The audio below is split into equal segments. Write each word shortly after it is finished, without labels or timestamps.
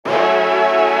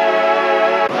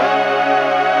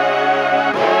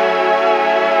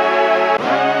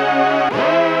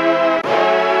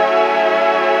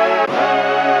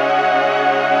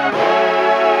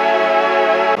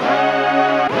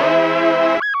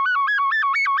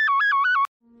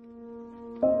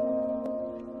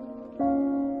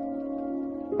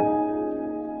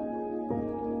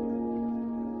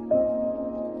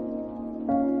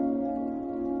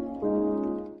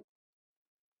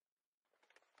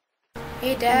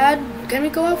Hey Dad, can we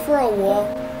go out for a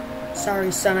walk?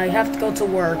 Sorry son, I have to go to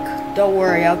work. Don't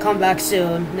worry, I'll come back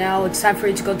soon. Now it's time for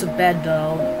you to go to bed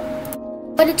though.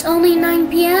 But it's only 9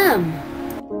 p.m.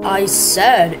 I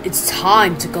said it's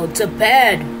time to go to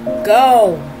bed.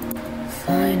 Go!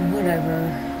 Fine, whatever.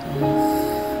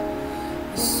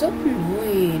 Ugh. It's so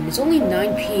annoying. It's only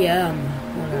 9 p.m.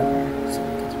 Whatever. So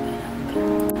go to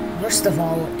bed. Worst of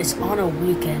all, it's on a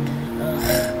weekend.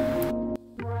 Ugh.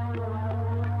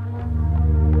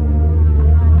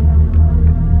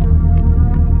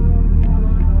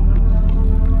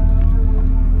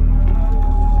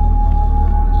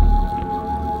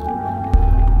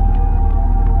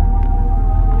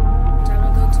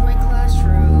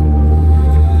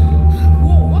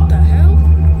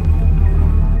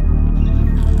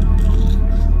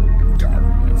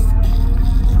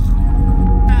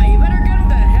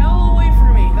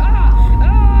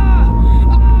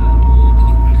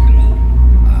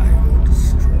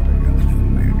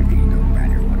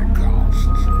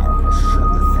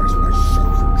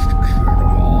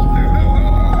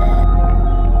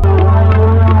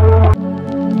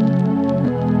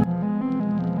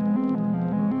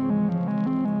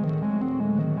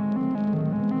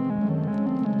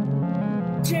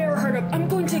 Dare hurt him! I'm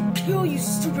going to kill you,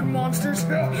 stupid monsters! Oi,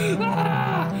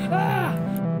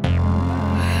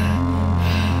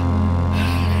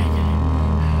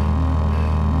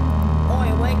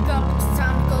 wake up! It's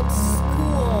time to go to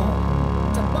school!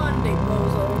 It's a Monday,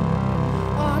 bozo!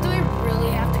 Oh, do I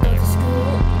really have to go to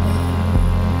school?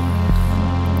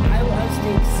 I was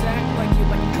the exact like you,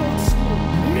 but go to school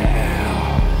now!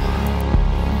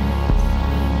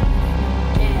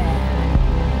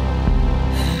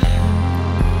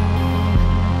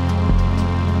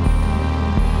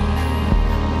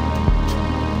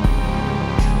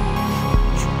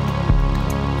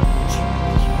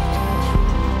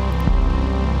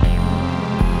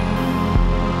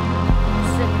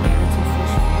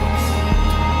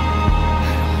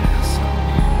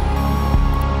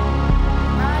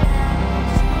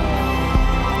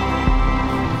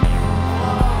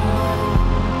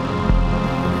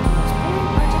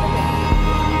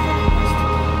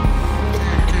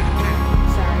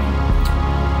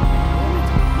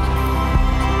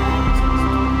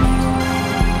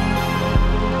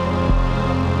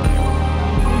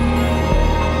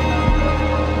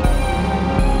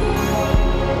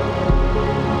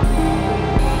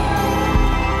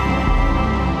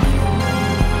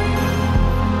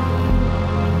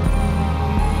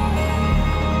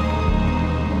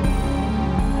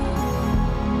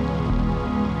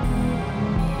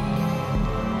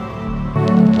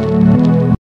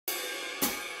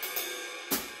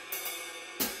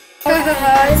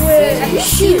 Have you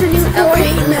seen the new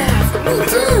Fortnite map? Me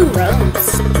too. Gross.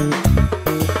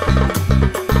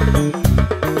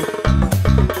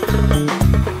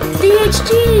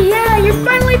 DHG, yeah, you're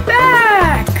finally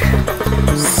back!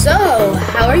 So,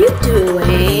 how are you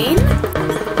doing?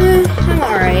 I'm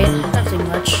alright. Nothing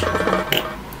much.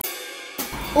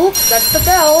 Oops, that's the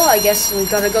bell. I guess we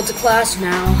gotta go to class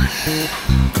now.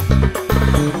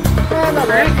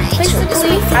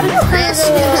 Basically, have you heard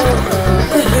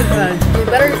we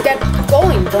better get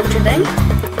going, don't you think?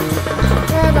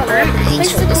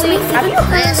 Basically, have you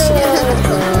heard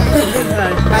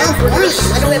oh boy,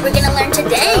 what are we gonna learn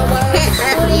today?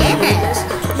 Yes.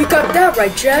 You got that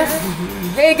right, Jeff.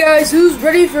 Hey guys, who's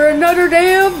ready for another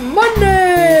day of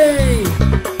Monday?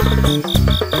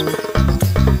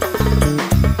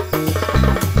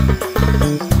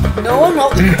 No one?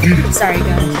 Oh, sorry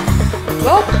guys.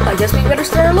 Well, I guess we better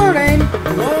start learning.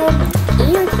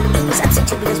 It's absent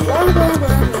because blah blah blah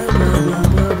blah blah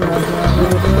blah blah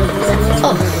blah.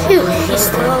 Oh, phew, he's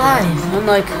still alive.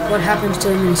 Unlike what happened to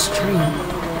him in his dream.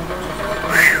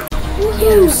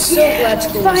 I'm so glad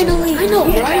school finally. I know,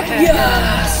 right?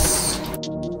 Yes.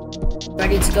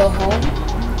 Ready to go home?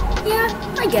 Yeah,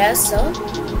 I guess so.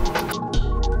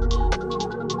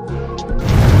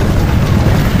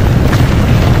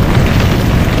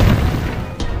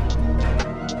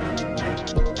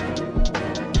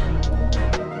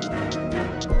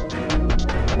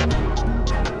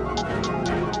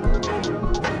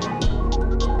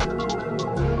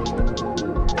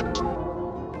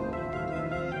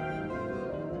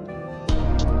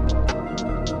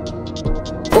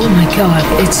 Oh my god,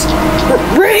 it's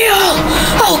real!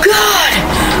 Oh god!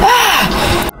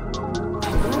 Ah!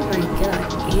 Oh my god,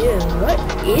 ew, what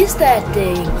is that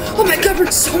thing? Oh my god, we're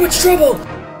in so much trouble!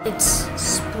 It's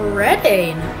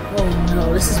spreading! Oh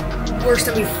no, this is worse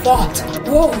than we thought.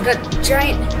 Whoa, that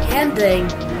giant hand thing.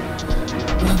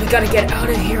 Well, we gotta get out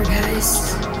of here,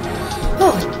 guys.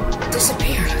 Oh, it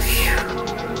disappeared. Phew.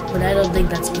 but I don't think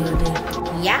that's good.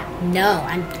 Yeah, no,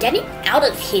 I'm getting out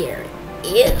of here.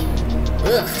 Ew.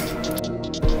 Ugh.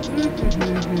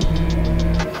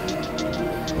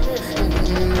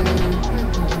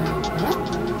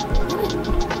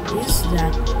 What is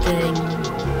that thing?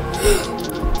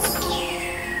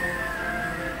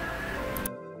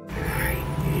 My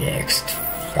next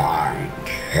find.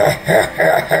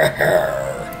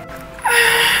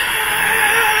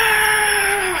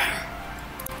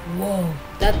 Whoa,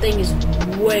 that thing is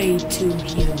way too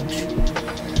huge.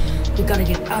 We gotta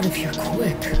get out of here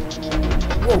quick.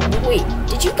 Whoa, wait,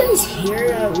 did you guys hear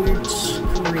that weird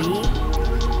scream?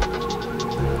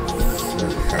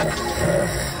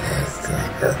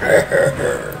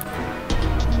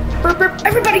 Burp, burp,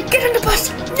 everybody get in the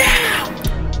bus now!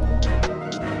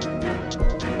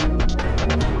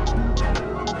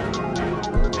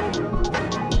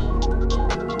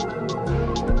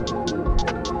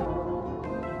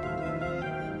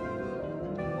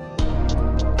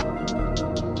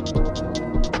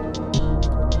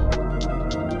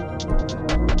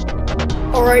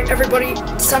 Alright, everybody,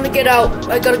 it's time to get out.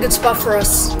 I got a good spot for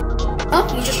us. Huh?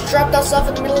 You just dropped us off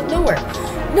in the middle of nowhere.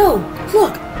 No,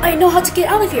 look, I know how to get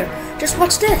out of here. Just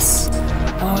watch this.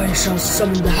 I shall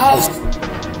summon the house.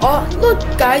 Oh, look,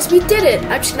 guys, we did it.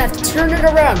 I'm just gonna have to turn it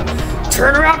around.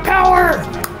 Turn around power!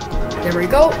 There we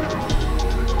go.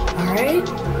 Alright.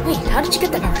 Wait, how did you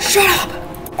get that power? Shut up!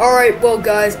 Alright, well,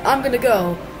 guys, I'm gonna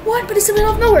go. What? But it's in the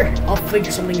middle of nowhere. I'll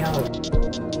figure something out.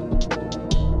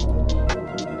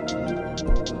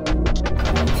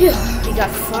 Phew, we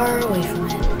got far away from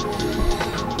it.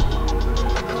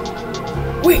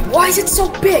 Wait, why is it so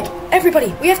big?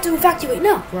 Everybody, we have to evacuate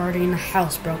now. We're already in the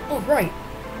house, bro. Oh, right.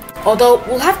 Although,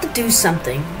 we'll have to do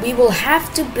something. We will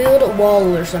have to build a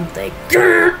wall or something.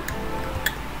 Phew,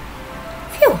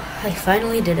 I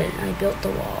finally did it. I built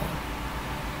the wall.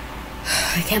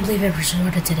 I can't believe I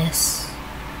resorted to this.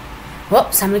 Well,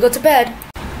 it's time to go to bed.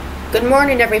 Good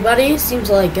morning, everybody.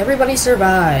 Seems like everybody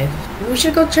survived. We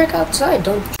should go check outside,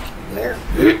 don't you? Where?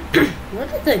 Where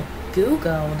did the goo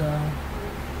go, though?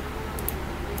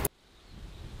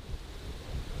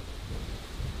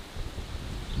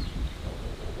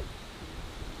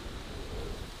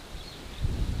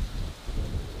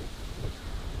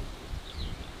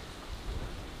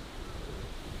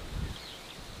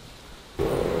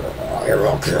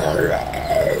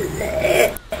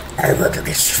 I want to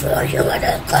destroy you and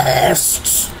the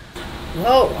ghosts.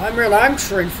 Whoa, I'm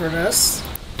trained for this.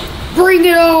 Bring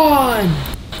it on!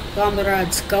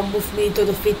 Comrades, come with me to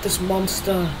defeat this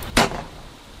monster.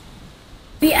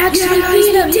 We actually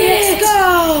beat him! Let's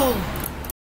go!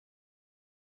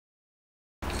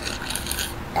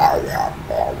 I am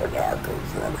more than I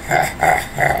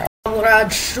can.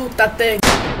 Comrades, shoot that thing.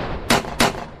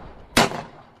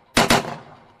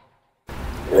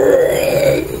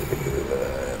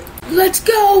 Let's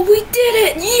go! We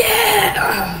did it!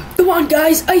 Yeah! Come on,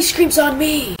 guys. Ice cream's on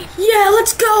me. Yeah,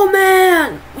 let's go,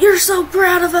 man! You're so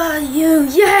proud of you.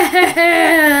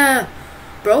 Yeah!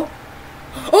 Bro?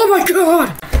 Oh my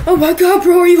god! Oh my god,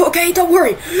 bro. Are you okay? Don't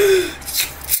worry.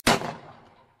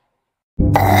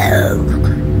 Ouch.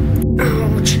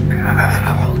 Ouch.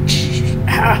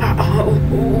 Ouch.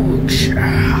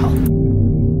 Ouch.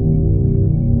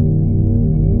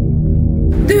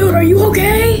 Dude, are you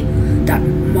okay? That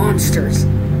monster's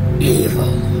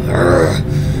evil.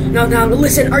 Now,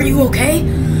 listen, are you okay?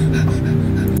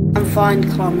 I'm fine,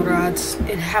 comrades.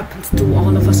 It happens to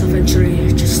all of us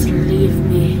eventually. Just leave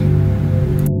me.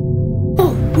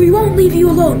 Oh, we won't leave you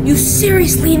alone. You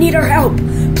seriously need our help.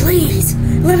 Please,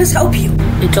 let us help you.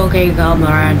 It's okay,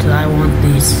 comrades. I want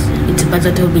this. It's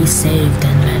better to be saved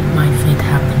than let my fate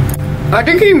happen. I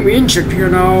think he means it, you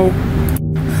know.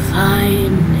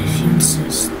 Fine, if you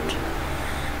insist.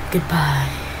 Goodbye.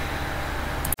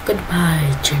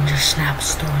 Goodbye, Ginger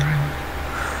Snapstorm.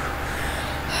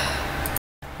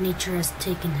 Nature has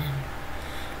taken him.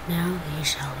 Now he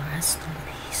shall rest in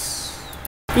peace.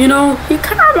 You know, he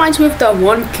kind of reminds me of that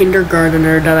one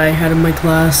kindergartner that I had in my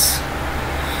class.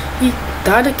 He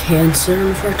died of cancer,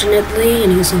 unfortunately,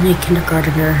 and he was only a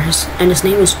kindergartner. And his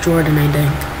name was Jordan, I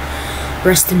think.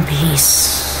 Rest in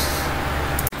peace.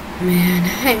 Man,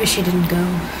 I wish he didn't go.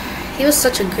 He was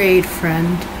such a great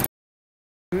friend.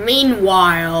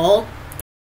 Meanwhile...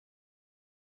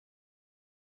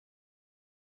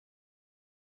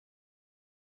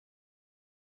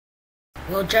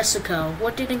 Well, Jessica,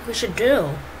 what do you think we should do?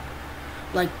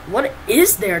 Like, what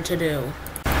is there to do?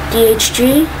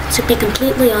 DHG, to be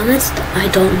completely honest, I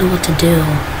don't know what to do.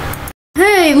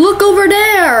 Hey, look over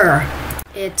there!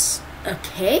 It's a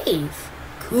cave.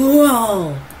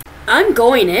 Cool. I'm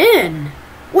going in.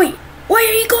 Wait, Why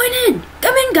are you going in?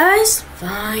 Come in, guys.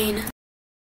 Fine.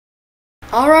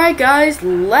 Alright, guys,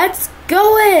 let's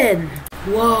go in.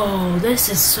 Whoa, this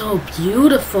is so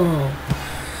beautiful.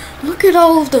 Look at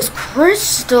all of those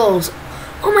crystals.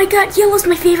 Oh my god, yellow's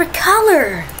my favorite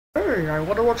color. Hey, I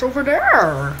wonder what's over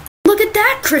there. Look at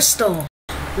that crystal.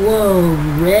 Whoa,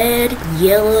 red,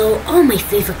 yellow, oh, my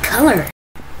favorite color.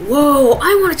 Whoa,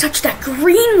 I want to touch that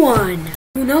green one.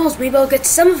 Who knows, maybe I'll get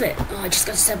some of it. Oh, I just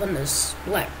got to step on this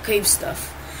black cave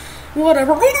stuff.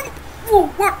 Whatever.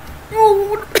 Oh, what?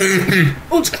 Oh,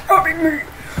 what's grabbing me?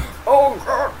 Oh,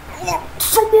 God.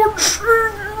 Someone save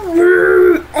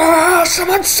me. Ah,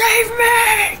 someone save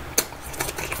me.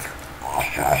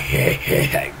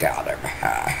 I got him.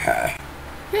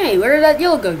 Hey, where did that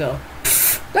yellow go?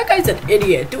 That guy's an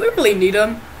idiot. Do we really need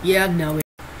him? Yeah, no.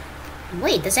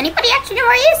 Wait, does anybody actually know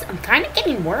where he is? I'm kind of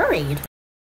getting worried.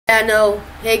 Yeah, no.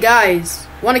 Hey, guys.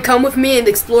 Want to come with me and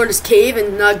explore this cave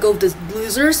and not go with the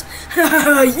losers?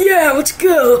 Yeah, let's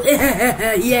go.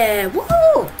 Yeah,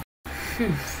 woohoo.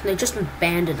 They just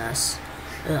abandoned us.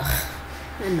 Ugh,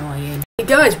 annoying. Hey,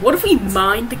 guys, what if we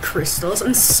mine the crystals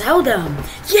and sell them?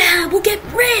 Yeah, we'll get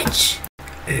rich.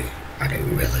 Hey, are they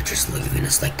really just leaving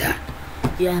us like that?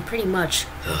 Yeah, pretty much.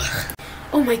 Ugh.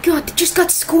 Oh my god, they just got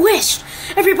squished!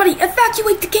 Everybody,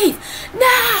 evacuate the cave!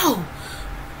 Now!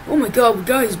 Oh my god,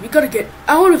 guys, we gotta get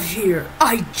out of here.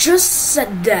 I just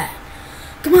said that.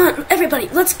 Come on, everybody,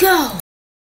 let's go!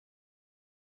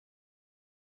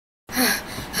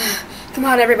 Come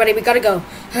on, everybody, we gotta go.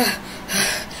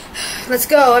 Let's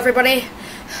go, everybody.